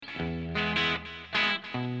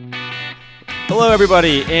Hello,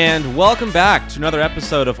 everybody, and welcome back to another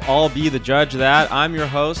episode of I'll Be the Judge of That. I'm your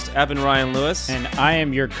host, Evan Ryan Lewis. And I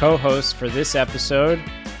am your co-host for this episode,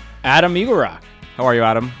 Adam Eaglerock. How are you,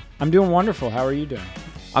 Adam? I'm doing wonderful. How are you doing?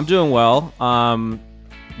 I'm doing well.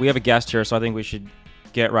 We have a guest here, so I think we should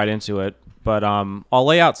get right into it. But I'll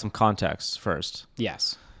lay out some context first.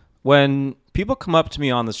 Yes. When people come up to me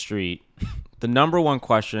on the street, the number one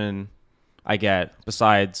question I get,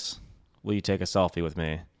 besides, will you take a selfie with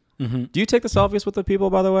me? Mm-hmm. Do you take the selfies with the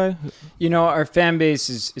people, by the way? You know, our fan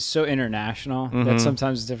base is so international that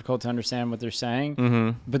sometimes it's difficult to understand what they're saying.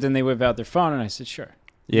 Mm-hmm. But then they whip out their phone, and I said, sure.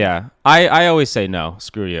 Yeah. I always say no.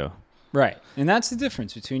 Screw you. Right. And that's the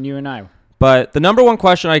difference between you and I. But the number one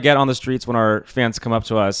question I get on the streets when our fans come up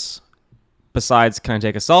to us, besides can I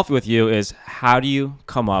take a selfie with you, is how do you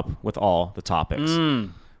come up with all the topics?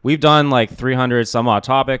 We've done like 300 some odd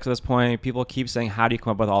topics at this point. People keep saying, how do you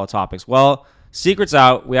come up with all the topics? Well, secret's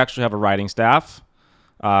out. We actually have a writing staff,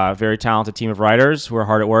 a very talented team of writers who are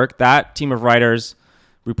hard at work. That team of writers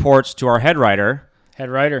reports to our head writer.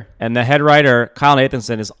 And the head writer, Kyle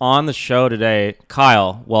Nathanson, is on the show today.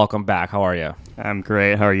 Kyle, welcome back. How are you? I'm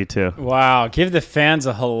great. How are you two? Wow. Give the fans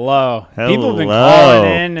a hello. Hello. People have been calling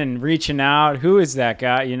in and reaching out. Who is that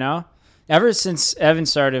guy, you know? Ever since Evan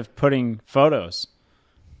started putting photos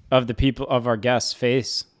of the people, of our guest's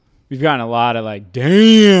face, we've gotten a lot of like,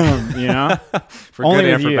 damn, you know? For good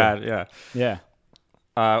and for bad, yeah.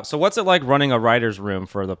 Yeah. So what's it like running a writer's room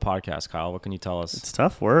for the podcast, Kyle? What can you tell us? It's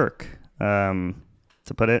tough work,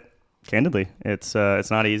 to put it candidly. It's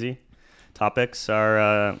not easy. Topics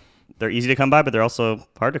are they're easy to come by, but they're also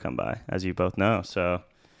hard to come by, as you both know. So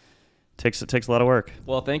it takes a lot of work.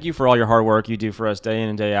 Well, thank you for all your hard work you do for us day in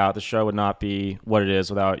and day out. The show would not be what it is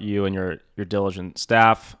without you and your diligent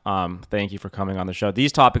staff. Thank you for coming on the show.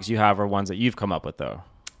 These topics you have are ones that you've come up with, though.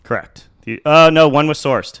 Correct. No, one was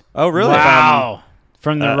sourced. Oh, really? Wow.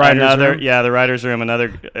 From the writer's room? Yeah, the writer's room.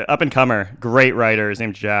 Another up-and-comer, great writer. His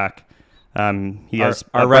name's Jack. He has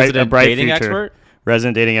our a resident bright dating future. expert?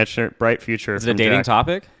 Resident dating expert, bright future. Is it a dating Jack.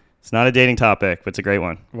 topic? It's not a dating topic, but it's a great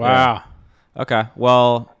one. Wow. Yeah. Okay.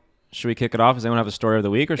 Well, should we kick it off? Does anyone have a story of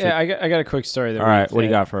the week? Or should I got a quick story. All right. What do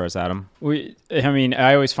you got for us, Adam?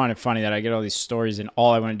 I always find it funny that I get all these stories and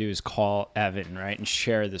all I want to do is call Evan, right, and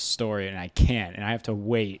share the story, and I can't, and I have to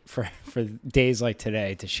wait for days like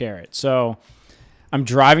today to share it. So I'm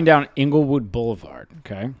driving down Inglewood Boulevard,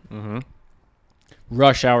 okay? Mm-hmm.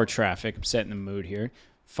 Rush hour traffic. I'm setting the mood here.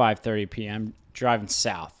 5:30 p.m. Driving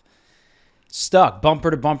south. Stuck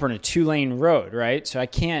bumper to bumper in a 2-lane road, right? So you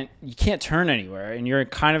can't turn anywhere, and you're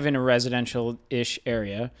kind of in a residential-ish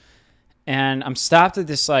area. And I'm stopped at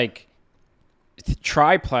this like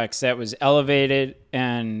triplex that was elevated,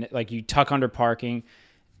 and like you tuck under parking,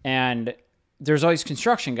 and there's all these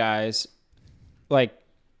construction guys, like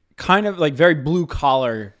kind of like very blue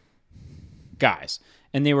collar guys,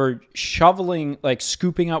 and they were shoveling, like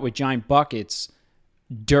scooping up with giant buckets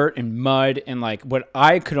dirt and mud and like what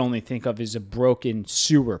I could only think of as a broken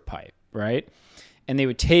sewer pipe, right? And they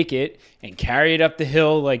would take it and carry it up the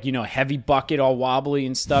hill, like, you know, heavy bucket, all wobbly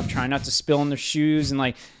and stuff, trying not to spill in their shoes, and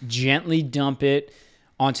like gently dump it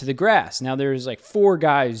onto the grass. Now there's like 4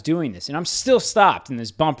 guys doing this, and I'm still stopped in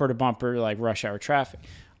this bumper to bumper, like rush hour traffic.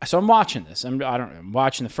 So I'm watching this. I'm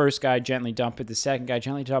watching the first guy gently dump it, the second guy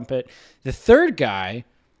gently dump it. The third guy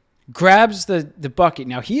grabs the bucket.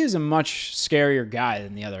 Now, he is a much scarier guy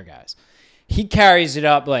than the other guys. He carries it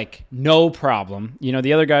up like no problem. You know,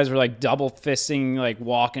 the other guys were like double fisting, like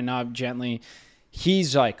walking up gently.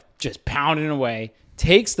 He's like just pounding away,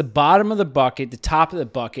 takes the bottom of the bucket, the top of the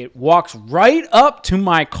bucket, walks right up to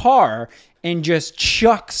my car and just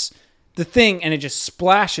chucks the thing, and it just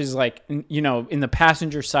splashes like, you know, in the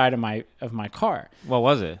passenger side of my car. What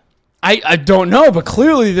was it? I don't know, but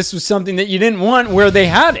clearly this was something that you didn't want where they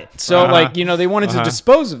had it. So, like, you know, they wanted to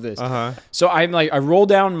dispose of this. So I'm like, I roll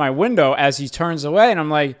down my window as he turns away, and I'm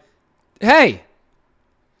like, hey,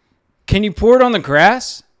 can you pour it on the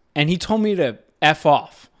grass? And he told me to F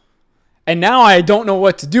off. And now I don't know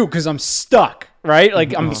what to do because I'm stuck, right?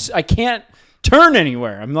 Like, I can't turn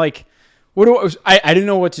anywhere. I'm like, I didn't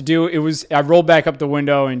know what to do. I rolled back up the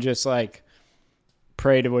window and just like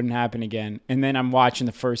prayed it wouldn't happen again. And then I'm watching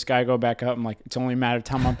the first guy go back up. I'm like, it's only a matter of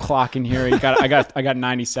time. I'm clocking here. I got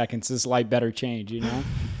 90 seconds. This light better change, you know? And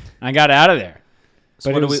I got out of there.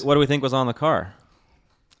 So what do we think was on the car?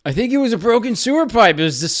 I think it was a broken sewer pipe. It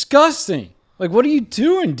was disgusting. Like, what are you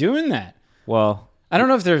doing that? Well, I don't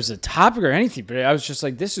know if there's a topic or anything, but I was just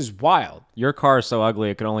like, this is wild. Your car is so ugly,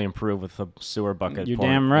 it could only improve with a sewer bucket. You're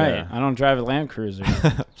damn right. Yeah. I don't drive a Land Cruiser.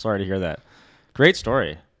 Sorry to hear that. Great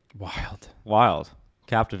story. Wild.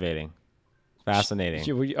 Captivating.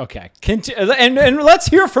 Fascinating. Okay. And let's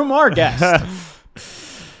hear from our guest.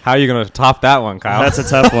 How are you going to top that one, Kyle? That's a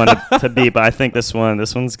tough one to beat, but I think this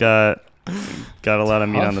one's got a lot of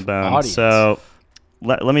meat on the bone. Audience. So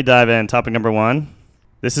let me dive in. Topic number 1.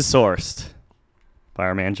 This is sourced by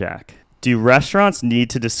our man Jack. Do restaurants need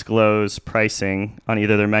to disclose pricing on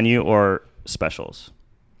either their menu or specials?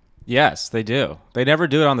 Yes, they do. They never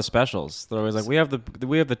do it on the specials. They're always like, we have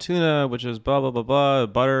the tuna, which is blah, blah, blah, blah,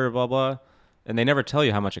 butter, blah, blah. And they never tell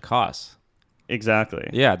you how much it costs. Exactly.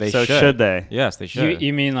 Yeah, they so should. should they? Yes, they should.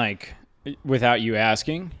 You mean like without you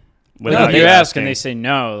asking? Without you ask and they say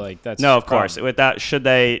no, like that's no, of the problem. course. With that, should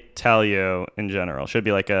they tell you in general? Should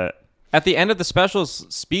be like a At the end of the specials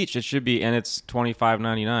speech, it should be, and it's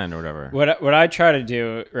 $25.99 or whatever. What I try to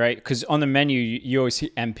do, right? Because on the menu you always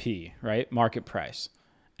see MP, right? Market price,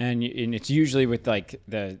 and it's usually with like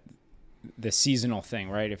the seasonal thing,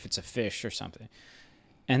 right? If it's a fish or something.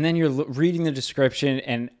 And then you're reading the description,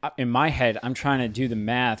 and in my head, I'm trying to do the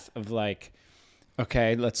math of like,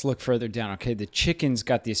 okay, let's look further down. Okay, the chicken's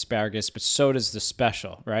got the asparagus, but so does the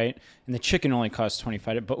special, right? And the chicken only costs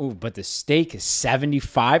 $25, but the steak is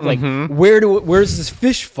 $75. Like, where's this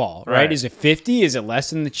fish fall, right? Is it 50? Is it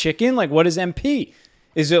less than the chicken? Like, what is MP?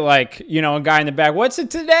 Is it like, a guy in the back, what's it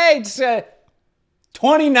today? It's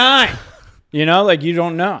 29. Like you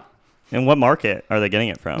don't know. And what market are they getting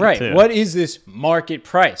it from? Right. Too? What is this market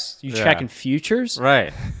price? You checking futures?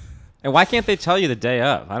 Right. And why can't they tell you the day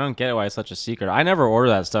of? I don't get why it's such a secret. I never order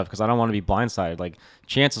that stuff because I don't want to be blindsided. Like,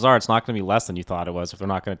 chances are it's not going to be less than you thought it was if they're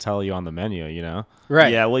not going to tell you on the menu,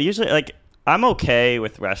 Right. Yeah, well, usually, like, I'm okay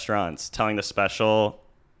with restaurants telling the special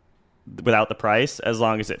without the price as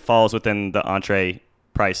long as it falls within the entree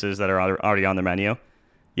prices that are already on the menu.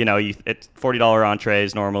 It's $40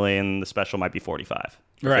 entrees normally, and the special might be $45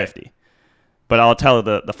 or $50. But I'll tell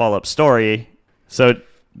the follow-up story. So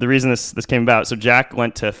the reason this came about, so Jack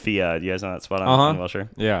went to Fia. Do you guys know that spot on Wilshire?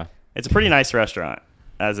 Yeah. It's a pretty nice restaurant,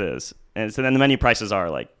 as is. And so then the menu prices are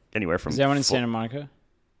like anywhere from... Is that one in Santa Monica?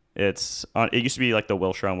 It's on. It used to be like the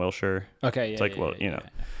Wilshire on Wilshire. Okay, yeah. It's like,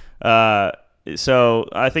 so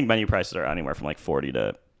I think menu prices are anywhere from like 40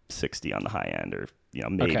 to 60 on the high end, or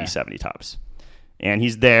maybe 70 tops. And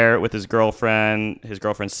he's there with his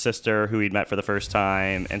girlfriend's sister, who he'd met for the first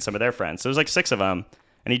time, and some of their friends. So there's like 6 of them,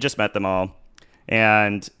 and he just met them all.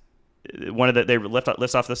 And they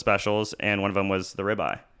list off the specials, and one of them was the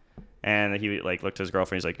ribeye. And he like looked at his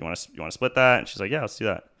girlfriend. He's like, "You want to split that?" And she's like, "Yeah, let's do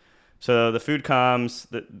that." So the food comes.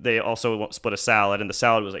 They also split a salad, and the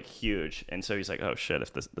salad was like huge. And so he's like, "Oh shit!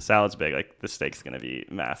 If the salad's big, like the steak's gonna be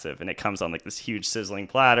massive." And it comes on like this huge sizzling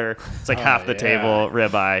platter. It's like half the table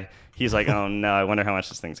ribeye. He's like, "Oh no! I wonder how much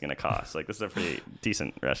this thing's gonna cost." Like, this is a pretty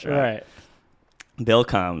decent restaurant. Right. Bill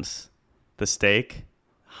comes. The steak,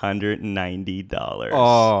 $190.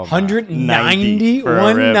 Oh, 190? for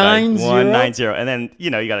a rib, like 190? 190. And then, you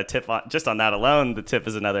got a tip just on that alone. The tip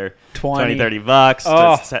is another 20, $30.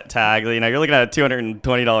 Oh. Tag. You're looking at a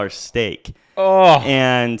 $220 steak. Oh.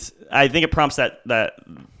 And I think it prompts that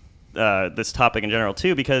this topic in general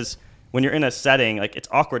too, because when you're in a setting, like, it's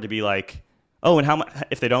awkward to be like, oh, and how much,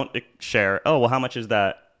 if they don't share, oh, well, how much is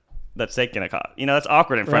that steak gonna cost? That's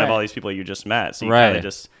awkward in front of all these people you just met. So you kind of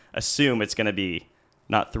just assume it's gonna be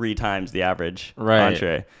not 3 times the average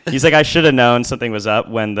entree. He's like, I should have known something was up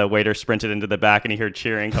when the waiter sprinted into the back and he heard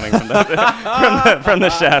cheering coming from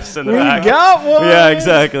the chefs in the back. We got one. Yeah,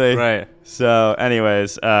 exactly. Right. So,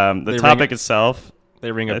 anyways, the topic itself.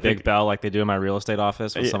 They ring a big bell like they do in my real estate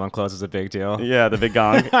office when someone closes a big deal. Yeah, the big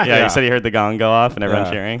gong. Yeah, he said he heard the gong go off and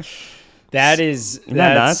everyone cheering. That's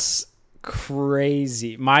nuts?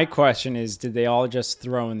 crazy. My question is, did they all just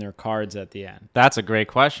throw in their cards at the end? That's a great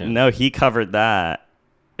question. No, he covered that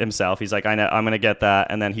himself. He's like, I know, I'm going to get that.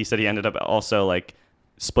 And then he said he ended up also like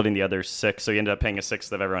splitting the other 6. So he ended up paying a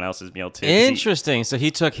 1/6 of everyone else's meal too. Interesting. So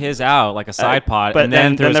he took his out like a side pot. But and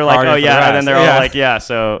then they're like, oh yeah. And then they're all like, yeah.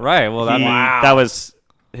 So right. Well, that was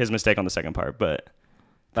his mistake on the second part, but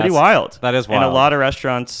pretty wild. That is wild. And a lot of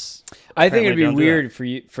restaurants. I think it'd be weird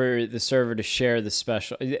for the server to share the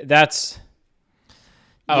special. That's.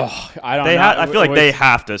 Oh, I don't know. I feel like they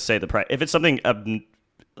have to say the price. If it's something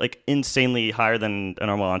like insanely higher than a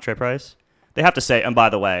normal entree price, they have to say, and by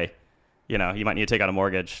the way, you might need to take out a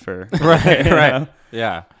mortgage for right.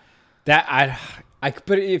 Yeah. That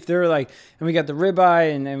but if they're like, and we got the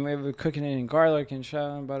ribeye and then we're cooking it in garlic and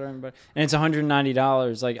shallot and butter and it's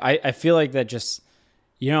 $190. Like I feel like that just,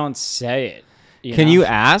 you don't say it. Can you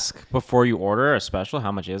ask before you order a special?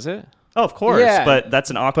 How much is it? Oh, of course. Yeah. But that's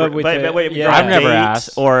an awkward. Wait, I've never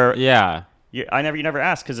asked. Or yeah, you never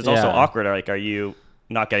ask because it's also awkward. Like, are you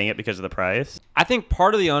not getting it because of the price? I think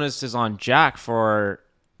part of the onus is on Jack for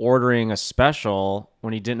ordering a special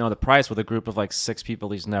when he didn't know the price with a group of like 6 people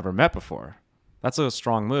he's never met before. That's a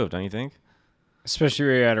strong move, don't you think? Especially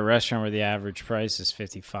when you're at a restaurant where the average price is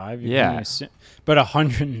 55. Yeah. But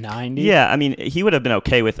 190. Yeah, I mean, he would have been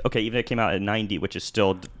okay with even if it came out at 90, which is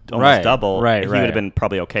still almost Right, double. right, he right. would have been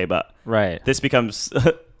probably okay, but Right. this becomes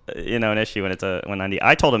an issue when it's a 190.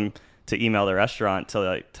 I told him to email the restaurant to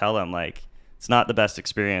like tell them like it's not the best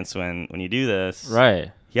experience when you do this.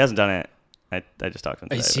 Right. He hasn't done it. I just talked to him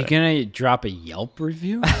today. Is he but- gonna drop a Yelp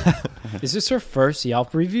review? Is this her first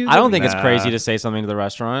Yelp review? I don't think it's Nah. crazy to say something to the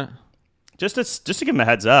restaurant. just to give him a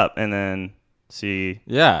heads up and then see.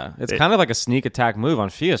 Yeah. It's kind of like a sneak attack move on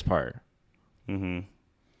Fia's part. Mm-hmm.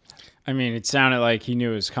 I mean, it sounded like he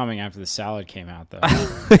knew it was coming after the salad came out, though.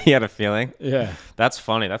 He had a feeling. Yeah. That's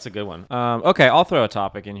funny. That's a good one. Okay, I'll throw a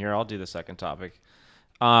topic in here. I'll do the second topic.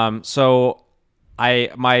 So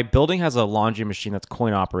my building has a laundry machine that's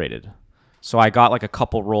coin operated. So I got like a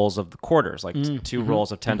couple rolls of the quarters, like 2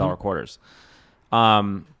 rolls of $10 quarters.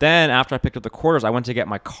 Then after I picked up the quarters, I went to get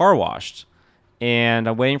my car washed, and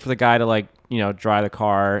I'm waiting for the guy to dry the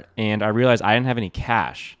car, and I realized I didn't have any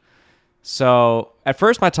cash. So at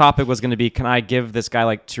first my topic was going to be, can I give this guy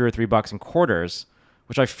like $2 or $3 in quarters?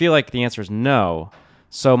 Which I feel like the answer is no.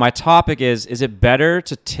 So my topic is it better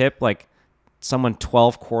to tip like someone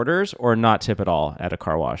 12 quarters or not tip at all at a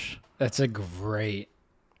car wash? That's a great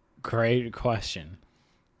question.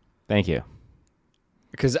 Thank you.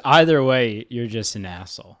 Because either way, you're just an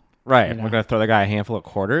asshole. Right. You know? We're going to throw the guy a handful of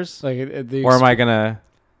quarters? Like, Or am I going to...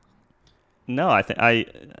 No, I think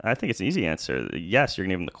it's an easy answer. Yes, you're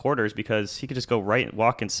gonna give him the quarters because he could just go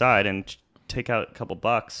walk inside and take out a couple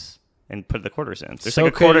bucks and put the quarters in. There's so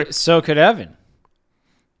like a quarter. could Evan.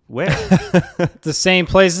 Where? The same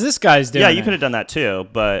place this guy's doing. Yeah, you it. could have done that too.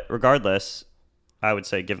 But regardless, I would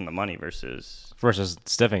say give him the money versus. versus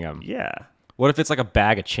stiffing him? Yeah, What if it's like a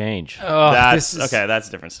bag of change? Oh, that's this is, okay. That's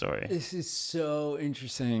a different story. This is so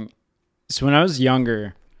interesting. So when I was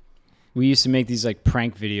younger, we used to make these like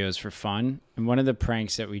prank videos for fun. And one of the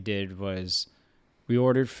pranks that we did was we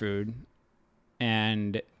ordered food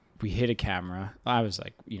and we hit a camera. I was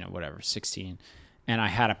like, 16. And I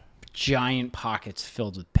had a giant pockets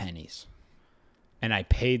filled with pennies. And I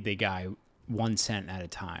paid the guy 1 cent at a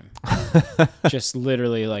time. Just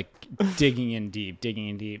literally like digging in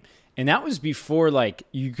deep. And that was before like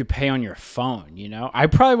you could pay on your phone, I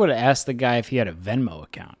probably would have asked the guy if he had a Venmo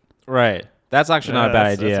account. Right. That's actually not a bad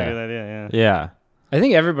idea. That's a good idea. Yeah. Yeah. I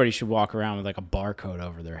think everybody should walk around with like a barcode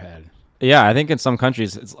over their head. Yeah, I think in some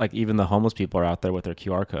countries, it's like even the homeless people are out there with their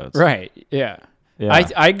QR codes. Right. Yeah. Yeah.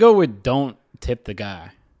 I go with don't tip the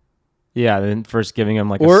guy. Yeah, then first giving him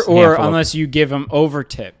like Or handful of- unless you give him over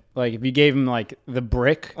tip. Like if you gave him like the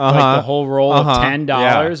brick, Uh-huh. like the whole roll of Uh-huh. $10,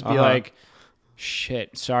 Yeah. be Uh-huh. like,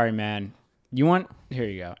 shit, sorry, man. You want, here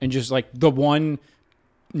you go. And just like the one,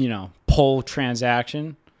 pull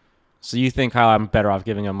transaction. So you think how I'm better off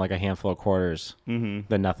giving him like a handful of quarters Mm-hmm.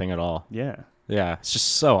 than nothing at all? Yeah. Yeah, it's just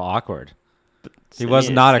so awkward. He I was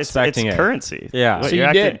mean, not it's expecting it's it. currency. Yeah. What, So you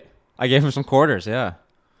you're did. acting- I gave him some quarters. Yeah,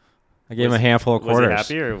 I gave him a handful of Was quarters.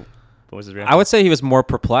 he happy or what was his reaction? I would say he was more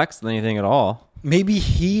perplexed than anything at all. Maybe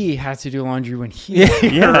he had to do laundry when he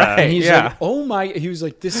Yeah. right. And he's yeah. like, oh my, he was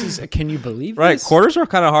like, this is, can you believe Right, this? quarters are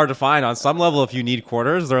kind of hard to find. On some level, if you need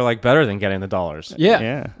quarters, they're like better than getting the dollars. Yeah.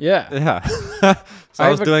 Yeah. Yeah. Yeah. So I I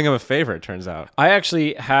was have a- doing him a favor, it turns out. I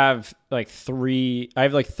actually have like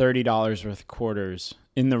 $30 worth of quarters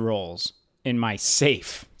in the rolls in my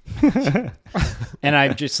safe. And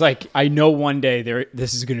I'm just like, I know one day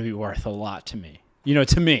this is going to be worth a lot to me.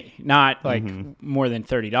 To me, not like more than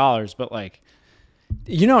 $30, but like,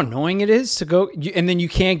 how annoying it is to go and then you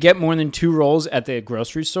can't get more than 2 rolls at the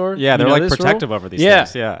grocery store. Yeah, they're You know like this protective rule? over these Yeah.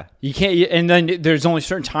 things. Yeah. You can't, and then there's only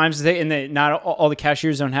certain times not all the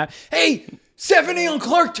cashiers don't have. Hey, Stephanie on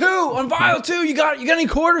Clark 2, on Vial 2, you got any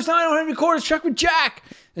quarters? No, I don't have any quarters. Check with Jack.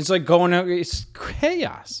 It's like going out. It's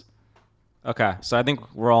chaos. Okay, so I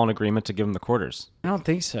think we're all in agreement to give him the quarters. I don't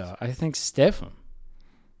think so. I think stiff them,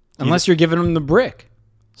 unless you're giving them the brick,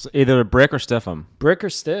 So either a brick or stiff him. brick or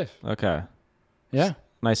stiff. Okay. Yeah,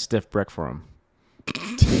 Nice stiff brick for him.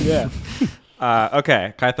 yeah,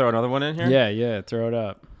 Okay, can I throw another one in here? yeah. Throw it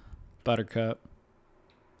up, Buttercup.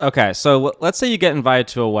 Okay, so let's say you get invited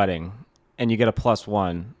to a wedding and you get a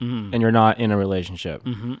 +1 and you're not in a relationship.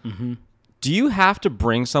 Do you have to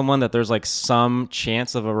bring someone that there's like some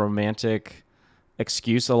chance of a romantic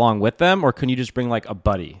excuse along with them, or can you just bring like a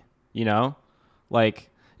buddy? Like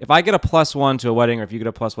if I get a +1 to a wedding, or if you get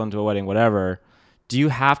a +1 to a wedding, whatever, do you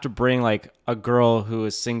have to bring like a girl who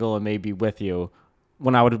is single and maybe with you,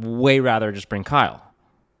 when I would way rather just bring Kyle?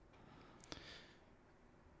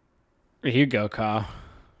 Here you go, Kyle.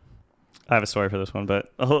 I have a story for this one, but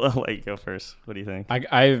I'll let you go first. What do you think?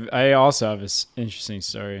 I also have this interesting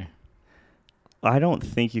story. I don't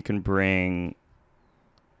think you can bring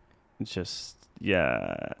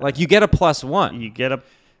Like you get a +1. You get a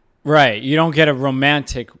Right. You don't get a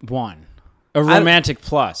romantic one. A romantic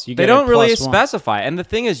plus. You get They don't really +1. specify. And the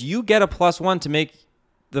thing is, you get a +1 to make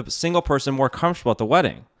the single person more comfortable at the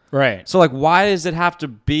wedding. Right. So, like, why does it have to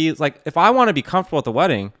be, like, if I want to be comfortable at the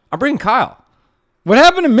wedding, I'm bringing Kyle. What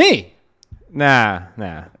happened to me? Nah.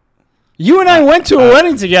 You and I went to a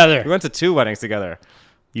wedding together. We went to 2 weddings together.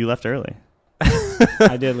 You left early.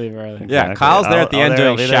 I did leave early. Yeah, Exactly. Kyle's there at the end doing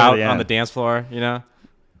I'll be there shout at the on the end. dance floor, you know?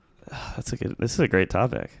 This is a great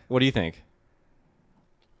topic. What do you think?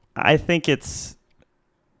 I think it's,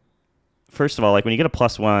 first of all, like when you get a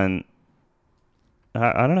 +1,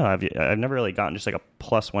 I don't know. I've never really gotten just like a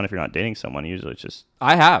 +1 if you're not dating someone. Usually it's just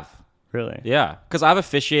I have. really. Yeah, because I've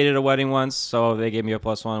officiated a wedding once, so they gave me a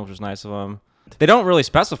 +1, which was nice of them. They don't really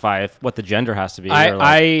specify what the gender has to be. They're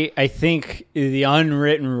like, I think the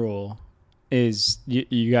unwritten rule is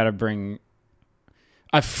you got to bring.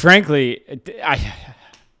 Frankly,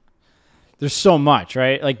 there's so much,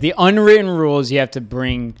 right? Like the unwritten rules, you have to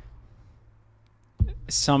bring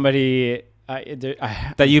somebody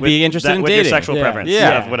that you'd be interested in with dating. your sexual Yeah. preference.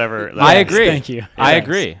 Yeah. Of whatever. I Yes, agree. thank you. I Yes.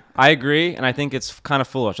 agree. I agree, and I think it's kind of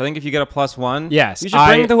foolish. I think if you get a +1, Yes, you should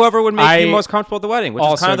bring whoever would make you I most comfortable at the wedding, which is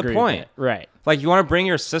also kind of the agree with point. that. Right. Like, you want to bring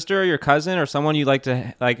your sister, or your cousin, or someone you like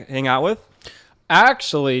to like hang out with.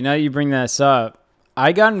 Actually, now you bring this up,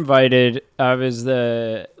 I got invited. I was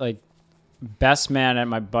the best man at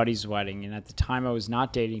my buddy's wedding, and at the time I was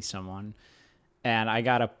not dating someone, and I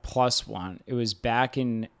got a +1. It was back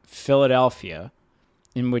in Philadelphia,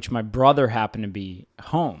 in which my brother happened to be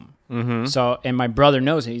home. Mm-hmm. So, and my brother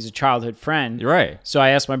knows it. He's a childhood friend. You're right. So I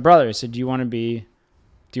asked my brother. I said, "Do you want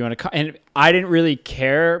to come?" And I didn't really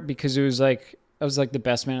care because it was like I was like the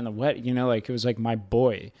best man in the wedding. You know, like it was like my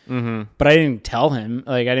boy. Mm-hmm. But I didn't tell him.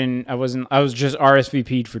 Like I was just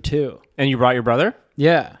RSVP'd for 2. And you brought your brother?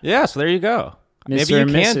 Yeah. Yeah, so there you go. Maybe Mr. you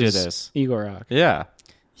and can do Mrs. this. Igor Rock. Yeah.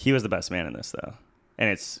 He was the best man in this, though. And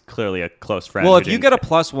it's clearly a close friend. Well, who if you didn't- get a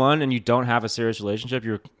 +1 and you don't have a serious relationship,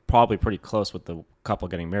 you're probably pretty close with the couple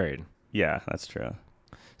getting married. Yeah, that's true.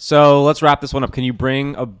 So let's wrap this one up. Can you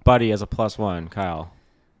bring a buddy as a +1, Kyle?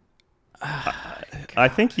 I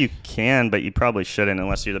think you can, but you probably shouldn't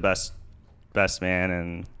unless you're the best man.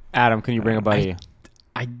 And Adam, can you bring a buddy?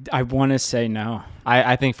 I want to say no.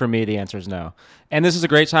 I think for me, the answer is no. And this is a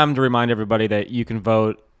great time to remind everybody that you can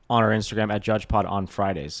vote on our Instagram at JudgePod on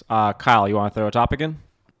Fridays. Kyle, you want to throw a topic in?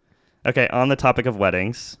 okay, on the topic of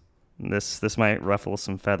weddings, this might ruffle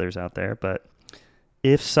some feathers out there, but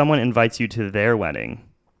if someone invites you to their wedding,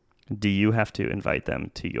 do you have to invite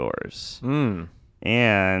them to yours?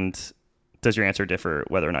 And does your answer differ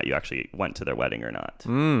whether or not you actually went to their wedding or not?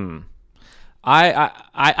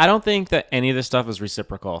 I don't think that any of this stuff is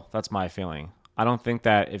reciprocal. That's my feeling. I don't think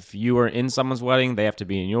that if you were in someone's wedding, they have to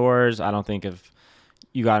be in yours. I don't think if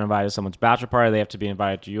you got invited to someone's bachelor party, they have to be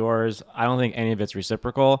invited to yours. I don't think any of it's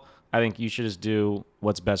reciprocal. I think you should just do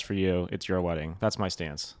what's best for you. It's your wedding. That's my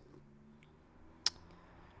stance.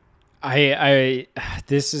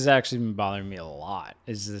 This has actually been bothering me a lot,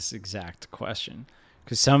 is this exact question.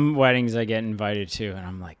 Because some weddings I get invited to, and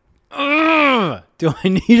I'm like, ugh, do I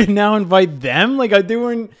need to now invite them? Like, they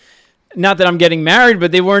weren't, not that I'm getting married,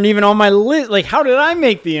 but they weren't even on my list. Like, how did I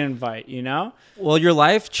make the invite, you know? Well, your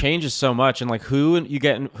life changes so much, and like who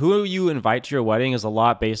you invite to your wedding is a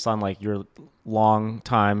lot based on like your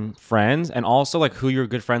long-time friends, and also like who you're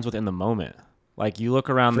good friends with in the moment. Like you look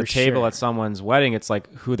around the table sure. at someone's wedding, it's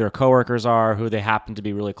like who their coworkers are, who they happen to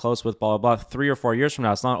be really close with, blah, blah, blah. 3 or 4 years from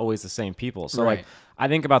now, it's not always the same people. So Right. like, I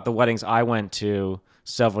think about the weddings I went to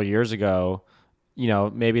several years ago, you know,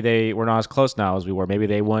 maybe they were not as close now as we were. Maybe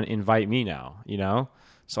they wouldn't invite me now, you know?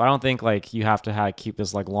 So I don't think like you have to keep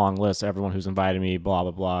this like long list of everyone who's invited me, blah,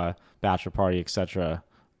 blah, blah, bachelor party, etc.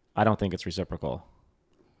 I don't think it's reciprocal.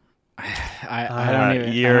 I don't even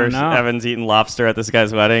I Years, don't know. Evan's eating lobster at this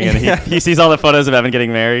guy's wedding, and he sees all the photos of Evan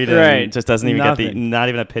getting married, and Right. just doesn't even Nothing. not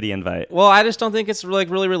even a pity invite. Well, I just don't think it's like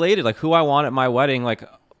really related. Like who I want at my wedding, like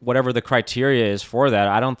whatever the criteria is for that,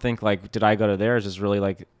 I don't think like did I go to theirs is really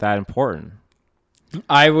like that important.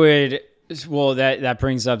 I would. Well, that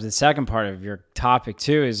brings up the second part of your topic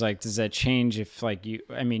too. Is like, does that change if like you?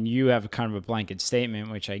 I mean, you have kind of a blanket statement,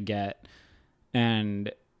 which I get,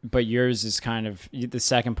 but yours is kind of the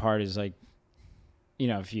second part is like, you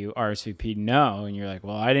know, if you RSVP no, and you're like,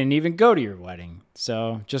 well, I didn't even go to your wedding,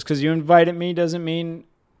 so just because you invited me doesn't mean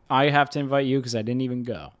I have to invite you because I didn't even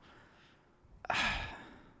go.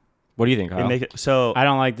 What do you think, Kyle? So I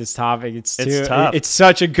don't like this topic. It's tough.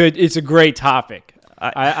 It's a great topic.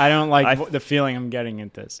 I don't like the feeling I'm getting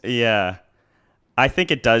at this. Yeah. I think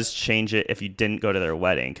it does change it if you didn't go to their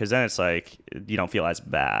wedding, because then it's like you don't feel as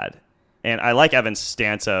bad. And I like Evan's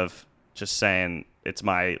stance of just saying it's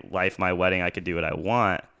my life, my wedding, I could do what I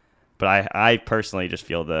want. But I personally just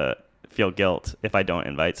feel guilt if I don't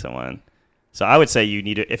invite someone. So I would say you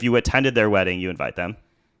need to, if you attended their wedding, you invite them.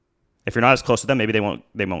 If you're not as close to them, maybe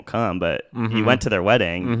they won't come. But you went to their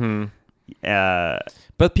wedding.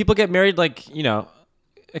 But people get married, like, you know,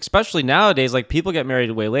 especially nowadays, like people get married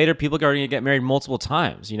way later. People are going to get married multiple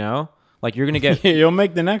times, you know? Like you're going to get... You'll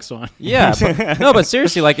make the next one. Yeah. But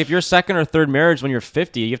seriously, like if your second or third marriage when you're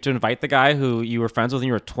 50, you have to invite the guy who you were friends with when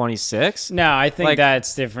you were 26. No, I think Like,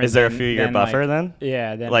 that's different. Is there a few year buffer then?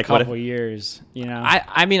 Yeah, then Like, a couple years, you know?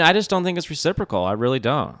 I mean, I just don't think it's reciprocal. I really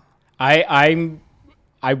don't.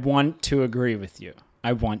 I want to agree with you.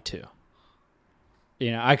 I want to.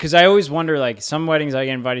 You know, because I always wonder, like, some weddings I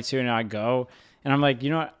get invited to and I go, and I'm like,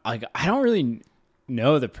 you know what? Like, I don't really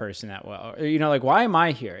know the person that well. Or, you know, like, why am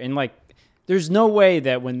I here? And, like, there's no way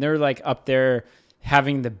that when they're, like, up there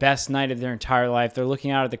having the best night of their entire life, they're looking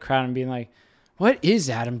out at the crowd and being like, what is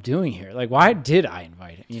Adam doing here? Like, why did I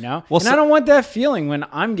invite him, you know? Well, and I don't want that feeling when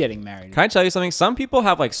I'm getting married. Can I tell you something? Some people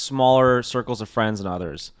have like smaller circles of friends than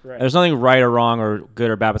others. Right. There's nothing right or wrong or good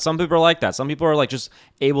or bad, but some people are like that. Some people are like just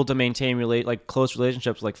able to maintain like close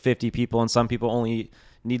relationships with like 50 people, and some people only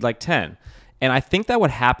need like 10. And I think that what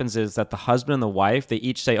happens is that the husband and the wife, they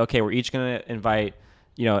each say, okay, we're each going to invite,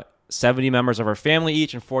 you know, 70 members of our family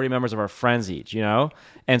each and 40 members of our friends each, you know?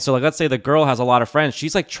 And so like, let's say the girl has a lot of friends.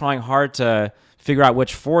 She's like trying hard to figure out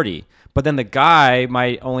which 40, but then the guy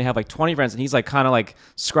might only have like 20 friends and he's like kind of like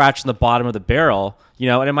scratching the bottom of the barrel, you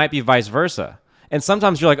know, and it might be vice versa. And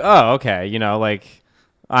sometimes you're like, oh, okay, you know, like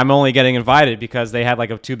I'm only getting invited because they had like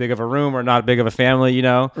a too big of a room or not big of a family, you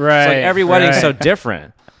know? Right. So like every wedding's so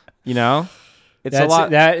different, you know? It's a lot.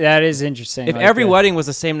 That is interesting. If every wedding was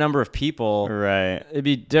the same number of people, Right. it'd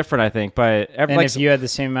be different, I think. But and if you had the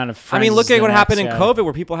same amount of friends, I mean, look as at the what happened in next guy. COVID,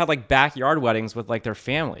 where people had like backyard weddings with like their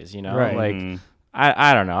families. You know, Right. like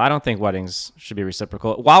I don't know. I don't think weddings should be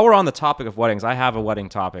reciprocal. While we're on the topic of weddings, I have a wedding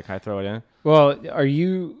topic. I throw it in. Well,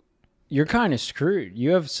 you're kind of screwed. You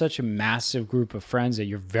have such a massive group of friends that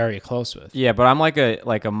you're very close with. Yeah, but I'm like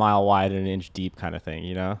a mile wide and an inch deep kind of thing.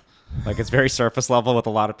 You know, like it's very surface level with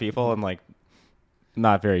a lot of people and like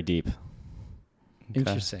not very deep.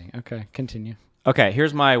 Interesting. Okay, continue. Okay,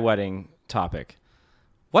 here's my wedding topic.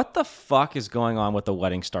 What the fuck is going on with the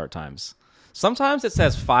wedding start times? Sometimes it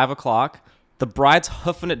says 5 o'clock. The bride's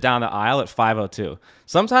hoofing it down the aisle at 5:02.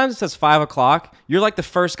 Sometimes it says 5 o'clock. You're like the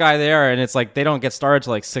first guy there, and it's like they don't get started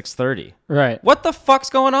till like 6:30. Right. What the fuck's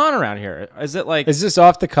going on around here? Is it like Is this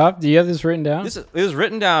off the cuff? Do you have this written down? it is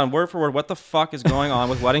written down word for word? What the fuck is going on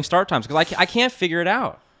with wedding start times? Because I can't figure it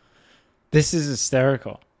out. This is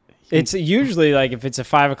hysterical. It's usually like if it's a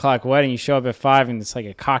 5 o'clock wedding, you show up at 5 and it's like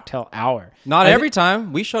a cocktail hour. Not every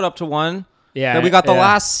time. We showed up to one. Yeah. That we got the yeah.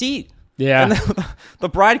 last seat. Yeah. And the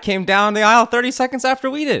bride came down the aisle 30 seconds after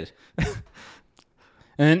we did.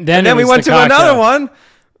 And then we it was went the to cocktail. another one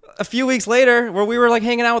a few weeks later where we were like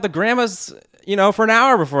hanging out with the grandmas, you know, for an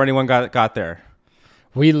hour before anyone got there.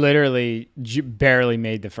 We literally barely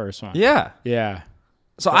made the first one. Yeah. Yeah.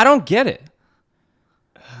 So I don't get it.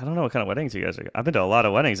 I don't know what kind of weddings you guys are. I've been to a lot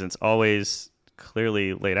of weddings, and it's always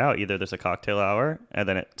clearly laid out. Either there's a cocktail hour, and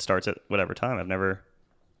then it starts at whatever time. Let's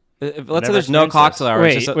Let's say never there's no experienced cocktail this. hour.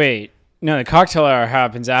 It's just Wait. No, the cocktail hour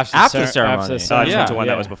happens after After the ceremony. After the So I ceremony. just went to Yeah, one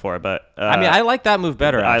yeah. that was before, but I mean, I like that move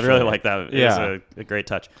better. I actually. really like that. Yeah. It was a great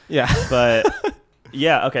touch. Yeah. But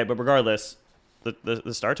yeah, okay. But regardless,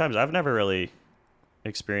 the start times, I've never really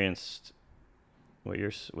experienced what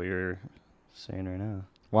you're saying right now.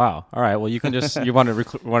 Wow. All right. Well, you can just you want to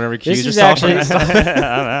recuse This is yourself. actually I'm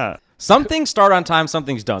out. Some things start on time, some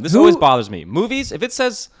things don't. This always bothers me. Movies, if it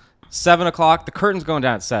says 7 o'clock, the curtain's going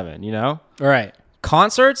down at 7. You know. right.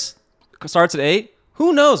 Concerts starts at 8.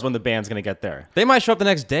 Who knows when the band's going to get there? They might show up the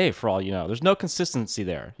next day for all you know. There's no consistency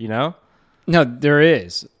there, you know? No, there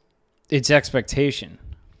is. It's expectation.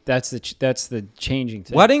 That's the changing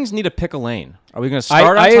thing. Weddings need to pick a lane. Are we going to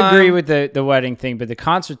start on I time? agree with the wedding thing, but the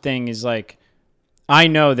concert thing is like, I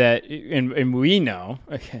know that, and we know,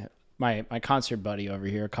 my concert buddy over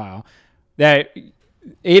here, Kyle, that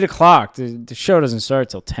 8 o'clock, the show doesn't start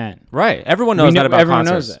till 10. Right. Everyone knows that about everyone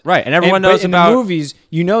concerts. knows that. Right. And everyone but knows in about the movies,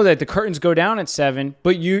 you know that the curtains go down at 7,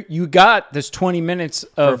 but you got this 20 minutes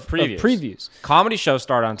of previews. Comedy shows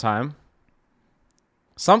start on time.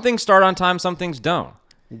 Some things start on time, some things don't.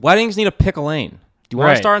 Weddings need to pick a lane. Do you want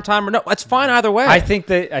Right. to start on time or no? It's fine either way. I think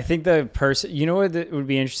the person, you know what would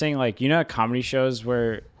be interesting? Like, you know, comedy shows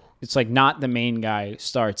where it's like not the main guy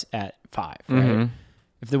starts at 5, right? Mm-hmm.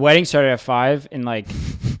 If the wedding started at 5 and like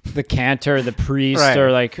the cantor, the priest, Right.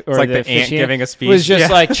 or like, or like the the aunt officiant giving a speech. was just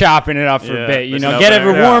Yeah. like chopping it up for Yeah, a bit, you there's know, no get better-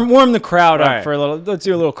 everyone warm the crowd Right. up for a little. Let's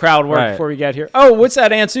do a little crowd work Right. before we get here. Oh, what's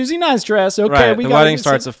that, Aunt Susie? Nice dress. Okay, Right. we The got wedding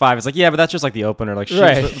starts at 5. It's like, yeah, but that's just like the opener. Like,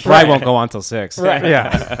 Right. the bride won't go on till 6. Right.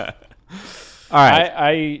 Yeah. All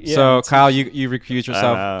right. Yeah, so it's- Kyle, you recuse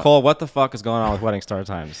yourself. know. Cole, what the fuck is going on with wedding start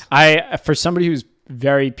times? for somebody who's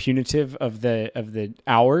very punitive of the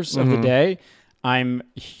hours of the day, I'm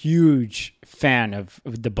a huge fan of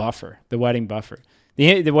the buffer, the wedding buffer.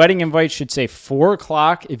 The wedding invite should say 4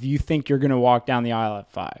 o'clock if you think you're going to walk down the aisle at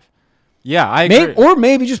 5. Yeah, I agree.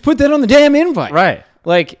 Maybe just put that on the damn invite. Right.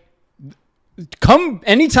 Like, come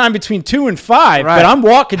anytime between 2 and 5, Right. but I'm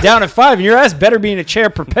walking down at 5, and your ass better be in a chair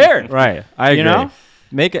prepared. Right. I agree. You know?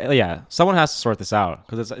 Make it. Yeah. Someone has to sort this out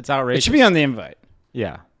because it's outrageous. It should be on the invite.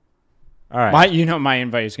 Yeah. All right. My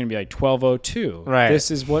invite is going to be like 12:02. Right. This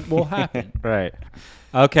is what will happen. Right.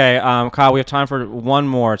 Okay. Kyle, we have time for one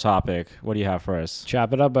more topic. What do you have for us?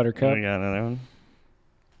 Chop it up, Buttercup. We got another one.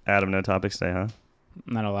 Adam, no topics today, huh?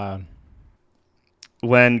 Not allowed.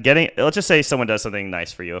 Let's just say someone does something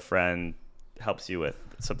nice for you, a friend helps you with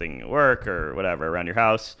something at work or whatever around your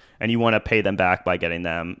house, and you want to pay them back by getting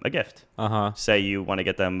them a gift. Say you want to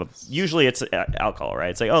get them, usually it's alcohol, right?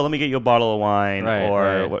 It's like, oh, let me get you a bottle of wine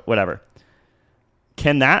or whatever.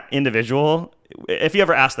 Can that individual, if you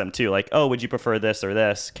ever ask them too, like, oh, would you prefer this or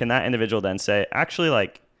this? Can that individual then say, actually,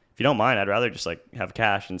 like, if you don't mind, I'd rather just like have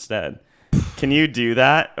cash instead. Can you do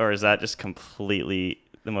that? Or is that just completely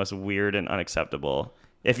the most weird and unacceptable?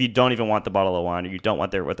 If you don't even want the bottle of wine or you don't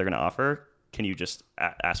want what they're going to offer, can you just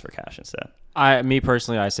ask for cash instead? Me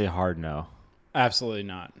personally, I say hard no. Absolutely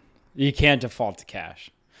not. You can't default to cash,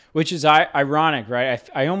 which is ironic, right?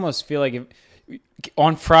 I almost feel like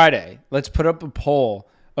on Friday, let's put up a poll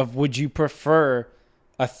of would you prefer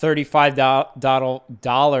a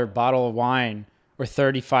 $35 bottle of wine or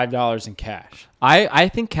 $35 in cash? I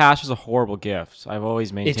think cash is a horrible gift. I've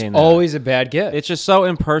always maintained It's that. always a bad gift. It's just so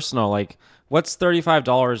impersonal. Like, what's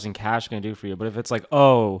 $35 in cash going to do for you? But if it's like,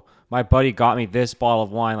 oh, my buddy got me this bottle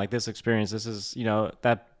of wine, like this experience, this is,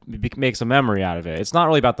 that makes a memory out of it. It's not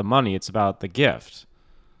really about the money. It's about the gift.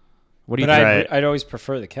 What do you but think? Right. I'd always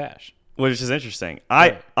prefer the cash. Which is interesting.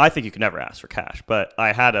 Right. I think you could never ask for cash, but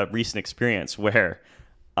I had a recent experience where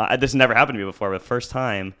this never happened to me before. But the first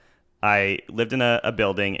time I lived in a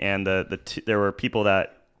building, and there were people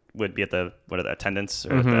that would be at the attendance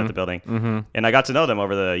or at the building, and I got to know them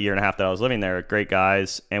over the year and a half that I was living there. Great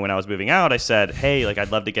guys. And when I was moving out, I said, "Hey, like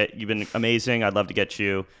I'd love to get you've been amazing. I'd love to get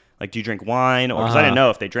you." Like, do you drink wine? Or because I didn't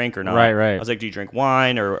know if they drank or not. Right. I was like, do you drink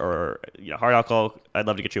wine or hard alcohol? I'd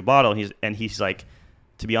love to get you a bottle. And he's like,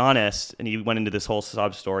 to be honest, and he went into this whole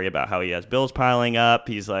sob story about how he has bills piling up.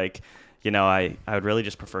 He's like, I would really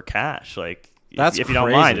just prefer cash. Like, That's if you don't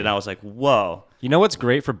crazy. mind. And I was like, whoa. You know what's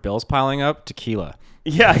great for bills piling up? Tequila.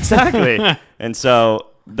 Yeah, exactly. And so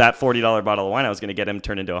that $40 bottle of wine I was going to get him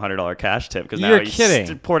turned into a $100 cash tip because now You're he's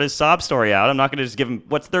kidding. poured his sob story out. I'm not going to just give him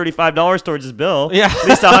what's $35 towards his bill. Yeah. At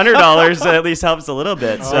least $100 at least helps a little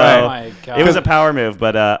bit. So Oh my God. it was a power move,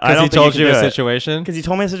 but I Because don't he think told you can a do it. situation. Because he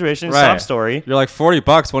told me a situation, Right. sob story. You're like,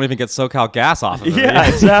 $40 won't even get SoCal gas off of it. Yeah,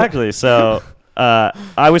 exactly. So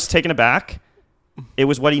I was taken aback. It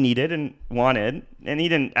was what he needed and wanted, and he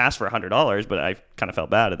didn't ask for $100, but I kind of felt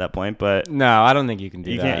bad at that point. But No, I don't think you can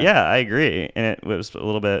do you that. can't. Yeah, I agree, and it was a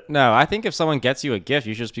little bit. No, I think if someone gets you a gift,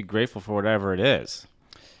 you should just be grateful for whatever it is.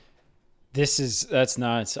 That's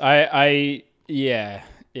nuts.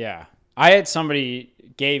 Yeah. I had somebody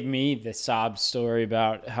gave me the sob story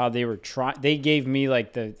about how they were they gave me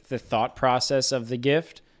like the thought process of the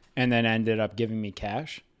gift and then ended up giving me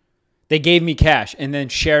cash. They gave me cash and then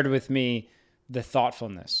shared with me the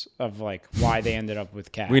thoughtfulness of like why they ended up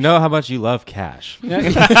with cash. We know how much you love cash.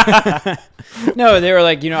 No, they were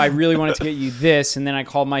like, I really wanted to get you this, and then I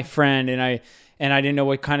called my friend, and I didn't know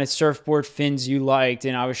what kind of surfboard fins you liked,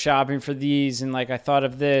 and I was shopping for these, and like I thought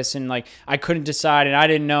of this, and like I couldn't decide, and I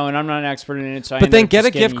didn't know, and I'm not an expert in it, so I But ended then up get just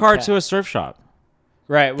a getting gift card cash. to a surf shop.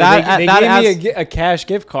 Right. Well, That- they that gave me a cash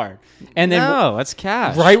gift card, and then No, that's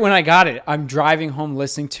cash. right when I got it, I'm driving home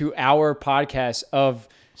listening to our podcast of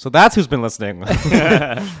So that's who's been listening.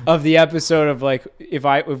 the episode of like if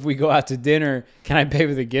we go out to dinner, can I pay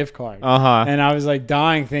with a gift card? Uh-huh. And I was like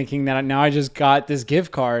dying thinking that now I just got this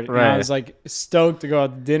gift card, and I Right. was like stoked to go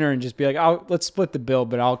out to dinner and just be like, let's split the bill,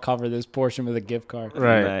 but I'll cover this portion with a gift card.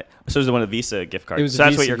 Right. So it was one of the Visa gift cards. It was So a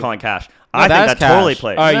that's what Visa you're gift- calling cash. No, I think that's that totally cash.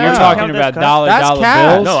 plays. All right, No. you're talking about dollar That's dollar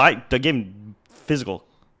cash. bills. No, I gave him physical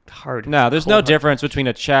hard. No, there's cold no hard- difference between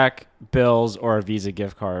a check, bills, or a Visa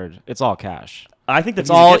gift card. It's all cash. I think It's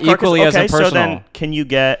Visa all gift card equally as okay, impersonal. So then, can you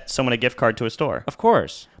get someone a gift card to a store? Of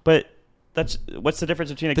course. But what's the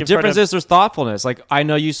difference between a The gift card? difference is there's thoughtfulness. Like, I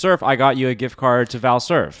know you surf. I got you a gift card to Val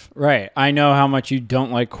Surf. Right. I know how much you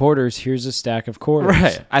don't like quarters. Here's a stack of quarters.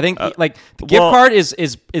 Right. I think like the gift card is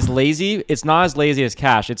lazy. It's not as lazy as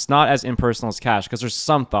cash. It's not as impersonal as cash because there's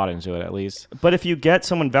some thought into it at least. But if you get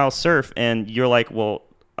someone Val Surf and you're like, well,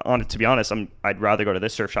 to be honest, I'd rather go to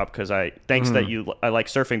this surf shop because I like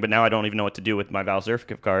surfing, but now I don't even know what to do with my Val Surf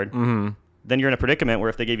gift card. Mm-hmm. Then you're in a predicament where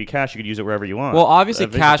if they gave you cash, you could use it wherever you want. Well, obviously, A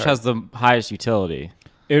Visa cash card. has the highest utility.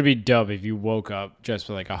 It would be dope if you woke up just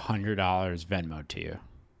with like $100 Venmo to you.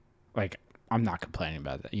 Like, I'm not complaining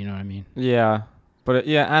about that. You know what I mean? Yeah, but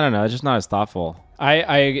I don't know. It's just not as thoughtful. I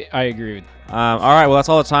agree with All right, well, that's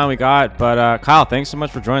all the time we got. But Kyle, thanks so much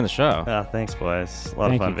for joining the show. Thanks, boys. A lot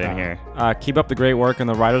Thank of fun you, being Kyle. here. Keep up the great work in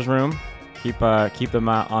the writers' room. Keep them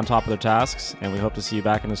on top of their tasks, and we hope to see you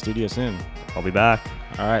back in the studio soon. I'll be back.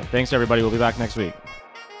 All right, thanks everybody. We'll be back next week.